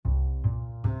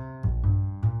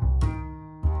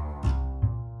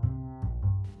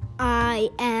I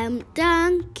am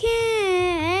Duncan.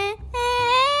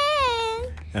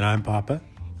 And I'm Papa.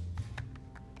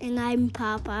 And I'm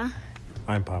Papa.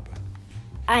 I'm Papa.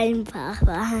 I'm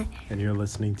Papa. And you're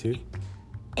listening to?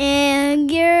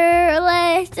 And you're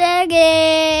listening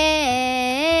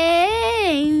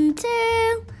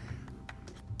to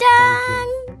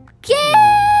Duncan.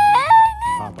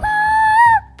 Papa.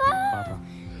 Papa.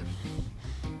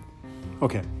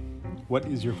 Okay. What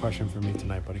is your question for me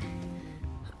tonight, buddy?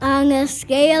 On a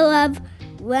scale of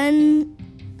 1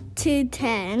 to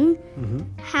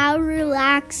 10, how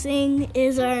relaxing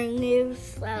is our new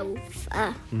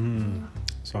sofa?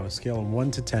 So on a scale of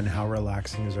 1 to 10, how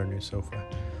relaxing is our new sofa?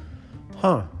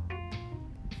 Huh.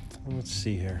 Let's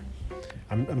see here.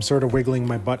 I'm sort of wiggling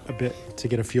my butt a bit to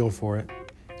get a feel for it.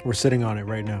 We're sitting on it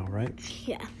right now, right?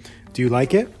 Yeah. Do you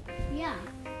like it? Yeah.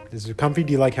 Is it comfy?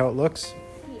 Do you like how it looks?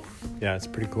 Yeah. Yeah, it's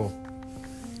pretty cool.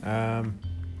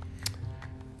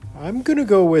 I'm going to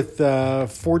go with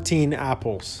 14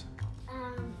 apples.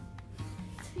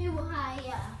 Too high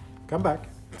up. Come back.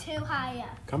 Too high up.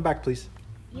 Come back, please.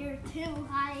 You're too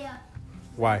high up.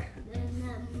 Why? The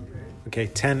number. Okay,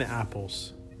 10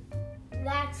 apples.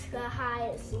 That's the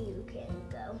highest you can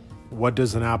go. What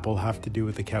does an apple have to do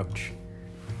with the couch?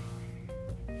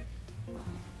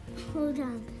 Hold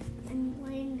on. I'm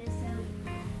laying this out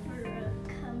for a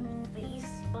comfy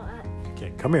spot.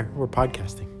 Okay, come here. We're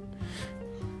podcasting.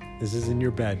 This is in your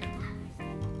bed.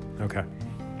 Okay.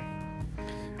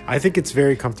 I think it's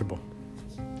very comfortable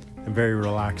and very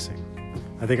relaxing.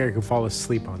 I think I could fall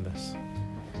asleep on this.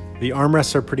 The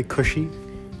armrests are pretty cushy,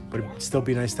 but it'd still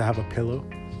be nice to have a pillow.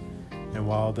 And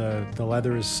while the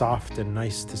leather is soft and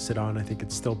nice to sit on, I think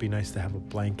it'd still be nice to have a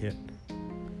blanket.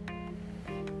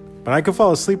 But I could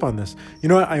fall asleep on this. You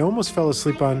know what? I almost fell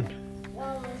asleep on...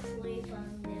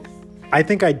 I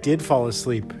think I did fall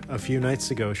asleep a few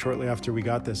nights ago, shortly after we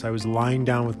got this. I was lying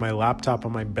down with my laptop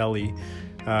on my belly,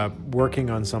 working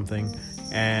on something,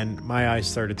 and my eyes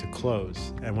started to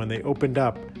close. And when they opened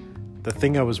up, the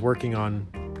thing I was working on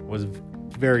was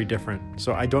very different.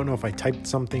 So I don't know if I typed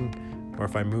something or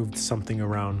if I moved something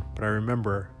around, but I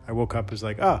remember I woke up, was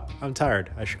like, oh, I'm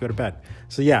tired. I should go to bed.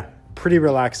 So yeah, pretty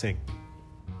relaxing.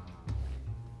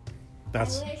 I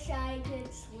wish I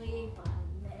could sleep on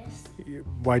this.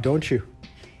 Why don't you?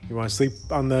 You want to sleep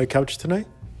on the couch tonight?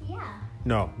 Yeah.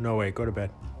 No way. Go to bed.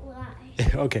 Why?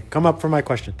 Okay, come up for my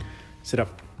question. Sit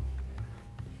up.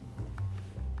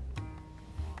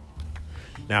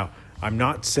 Now, I'm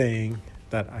not saying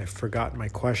that I forgot my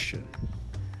question,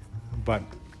 but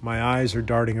my eyes are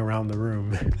darting around the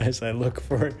room as I look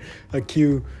for a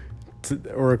cue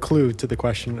or a clue to the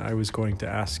question I was going to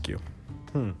ask you.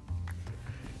 I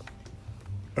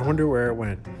wonder where it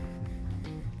went.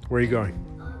 Where are you going?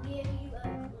 I'll give you a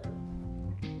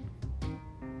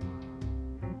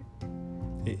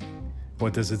clue.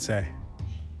 What does it say?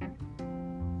 My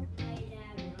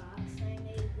dad rocks. I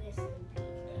made this in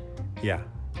pizza. Yeah,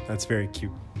 that's very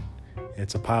cute.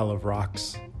 It's a pile of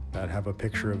rocks that have a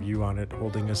picture of you on it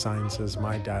holding a sign that says,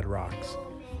 "My dad rocks." So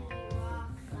many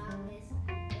rocks on this,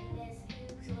 and this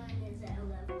huge one is at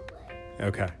level play.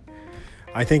 Okay.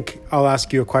 I think I'll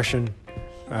ask you a question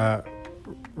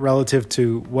relative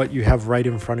to what you have right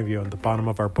in front of you on the bottom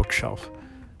of our bookshelf.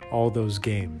 All those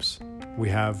games. We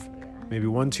have maybe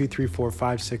 1, 2, 3, 4,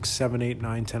 5, 6, 7, 8,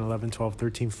 9, 10, 11, 12,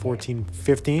 13, 14,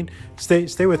 15.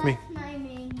 Stay with me. That's my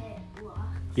main hit block.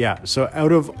 Yeah, so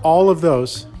out of all of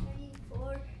those, 3,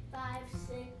 4, 5, 6,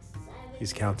 7,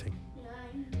 he's counting.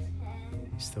 9, 10,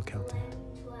 He's still counting.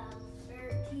 11, 12,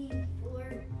 13,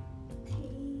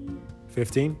 14,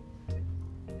 15?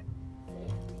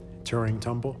 Turing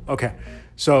tumble. Okay,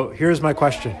 so here's my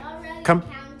question. Come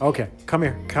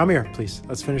here, please.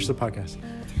 Let's finish the podcast.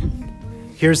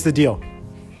 Here's the deal.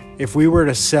 If we were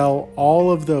to sell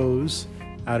all of those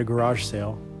at a garage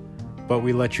sale, but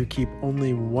we let you keep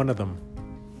only one of them,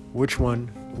 which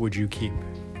one would you keep?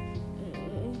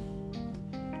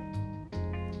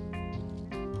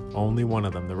 Only one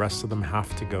of them. The rest of them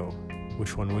have to go.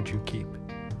 Which one would you keep?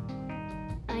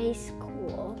 Ice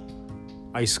Cool.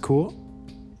 Ice Cool?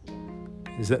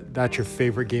 Is that your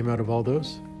favorite game out of all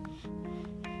those?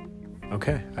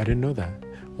 Okay, I didn't know that.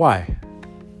 Why?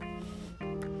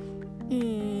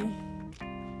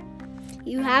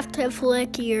 You have to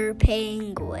flick your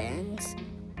penguins.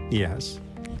 Yes.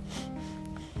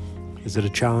 Is it a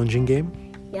challenging game?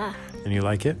 Yeah. And you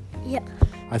like it? Yeah.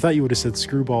 I thought you would have said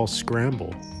Screwball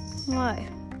Scramble. Why?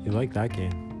 You like that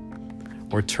game.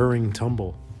 Or Turing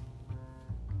Tumble.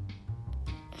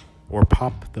 Or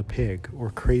Pop the Pig.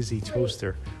 Or Crazy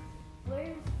Toaster.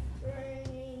 Where's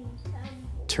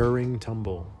Turing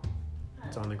Tumble.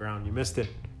 It's on the ground. You missed it.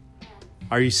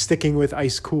 Are you sticking with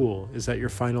ice cool? Is that your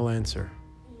final answer?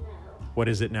 No. What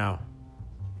is it now?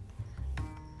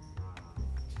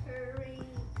 Turing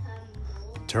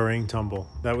tumble. Turing tumble.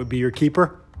 That would be your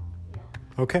keeper? Yeah.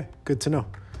 Okay, good to know.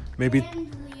 Maybe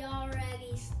And we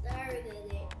already started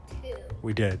it too.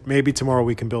 we did. Maybe tomorrow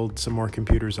we can build some more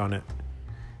computers on it.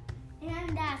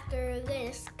 And after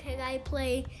this, can I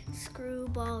play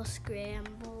Screwball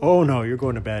Scramble? Oh no, you're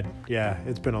going to bed. Yeah,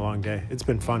 it's been a long day. It's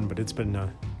been fun, but it's been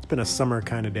a summer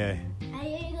kind of day. I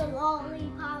ate a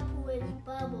lollipop with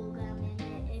bubble gum in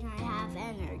it, and I have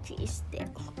energy still.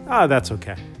 Ah, that's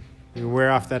okay. You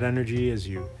wear off that energy as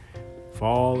you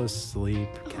fall asleep,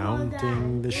 Hold counting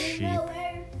on. the You sheep. know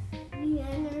where the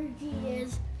energy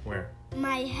is? Where?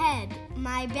 My head,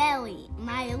 my belly,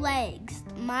 my legs,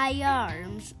 my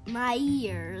arms, my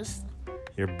ears.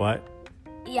 Your butt?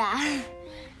 Yeah.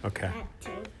 Okay. That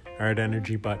too. All right,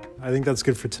 energy butt. I think that's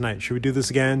good for tonight. Should we do this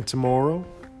again tomorrow?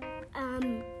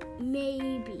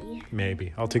 Maybe.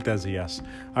 Maybe. I'll take that as a yes.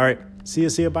 All right. See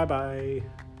ya, bye-bye.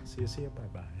 See ya,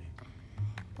 bye-bye.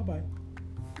 Bye-bye.